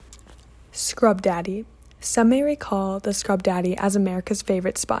Scrub Daddy. Some may recall the Scrub Daddy as America's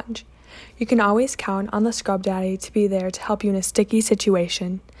favorite sponge. You can always count on the Scrub Daddy to be there to help you in a sticky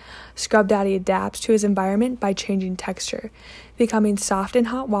situation. Scrub Daddy adapts to his environment by changing texture, becoming soft in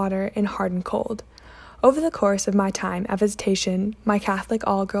hot water and hard in cold. Over the course of my time at Visitation, my Catholic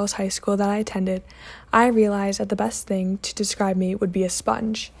all-girls high school that I attended, I realized that the best thing to describe me would be a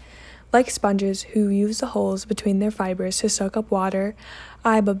sponge. Like sponges who use the holes between their fibers to soak up water,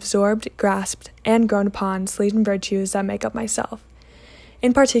 I have absorbed, grasped, and grown upon latent virtues that make up myself.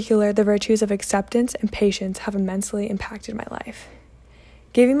 In particular, the virtues of acceptance and patience have immensely impacted my life.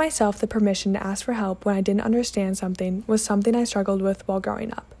 Giving myself the permission to ask for help when I didn't understand something was something I struggled with while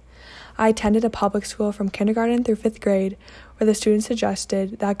growing up. I attended a public school from kindergarten through 5th grade, where the students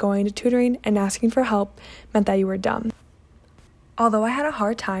suggested that going to tutoring and asking for help meant that you were dumb. Although I had a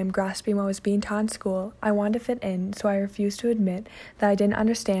hard time grasping what was being taught in school, I wanted to fit in, so I refused to admit that I didn't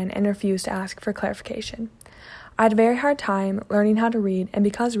understand and refused to ask for clarification. I had a very hard time learning how to read, and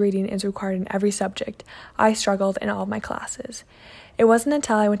because reading is required in every subject, I struggled in all of my classes. It wasn't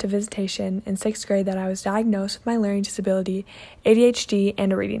until I went to Visitation in 6th grade that I was diagnosed with my learning disability, ADHD,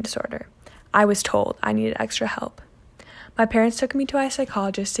 and a reading disorder. I was told I needed extra help. My parents took me to a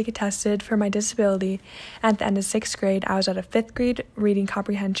psychologist to get tested for my disability, and at the end of 6th grade, I was at a 5th grade reading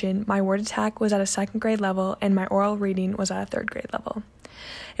comprehension, my word attack was at a 2nd grade level, and my oral reading was at a 3rd grade level.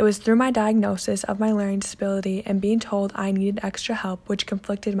 It was through my diagnosis of my learning disability and being told I needed extra help which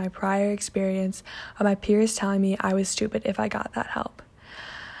conflicted my prior experience of my peers telling me I was stupid if I got that help.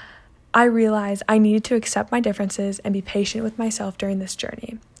 I realized I needed to accept my differences and be patient with myself during this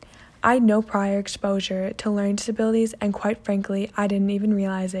journey. I had no prior exposure to learning disabilities, and quite frankly, I didn't even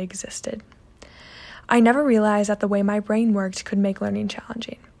realize they existed. I never realized that the way my brain worked could make learning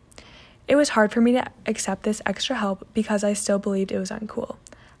challenging. It was hard for me to accept this extra help because I still believed it was uncool.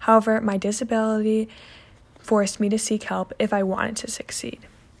 However, my disability forced me to seek help if I wanted to succeed.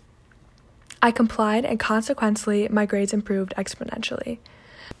 I complied, and consequently, my grades improved exponentially.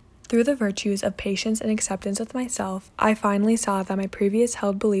 Through the virtues of patience and acceptance with myself, I finally saw that my previous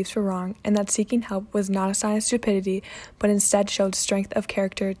held beliefs were wrong and that seeking help was not a sign of stupidity, but instead showed strength of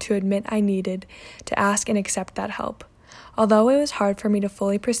character to admit I needed to ask and accept that help. Although it was hard for me to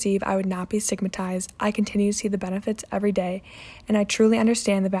fully perceive I would not be stigmatized, I continue to see the benefits every day, and I truly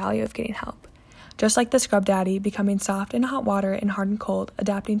understand the value of getting help. Just like the Scrub Daddy, becoming soft in hot water and hard and cold,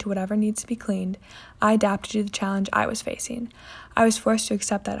 adapting to whatever needs to be cleaned, I adapted to the challenge I was facing. I was forced to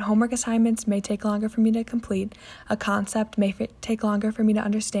accept that homework assignments may take longer for me to complete, a concept may take longer for me to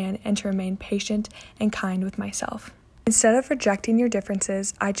understand, and to remain patient and kind with myself. Instead of rejecting your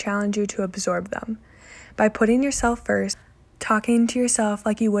differences, I challenge you to absorb them. By putting yourself first, talking to yourself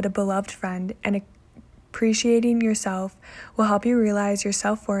like you would a beloved friend, and appreciating yourself will help you realize your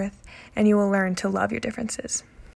self-worth, and you will learn to love your differences.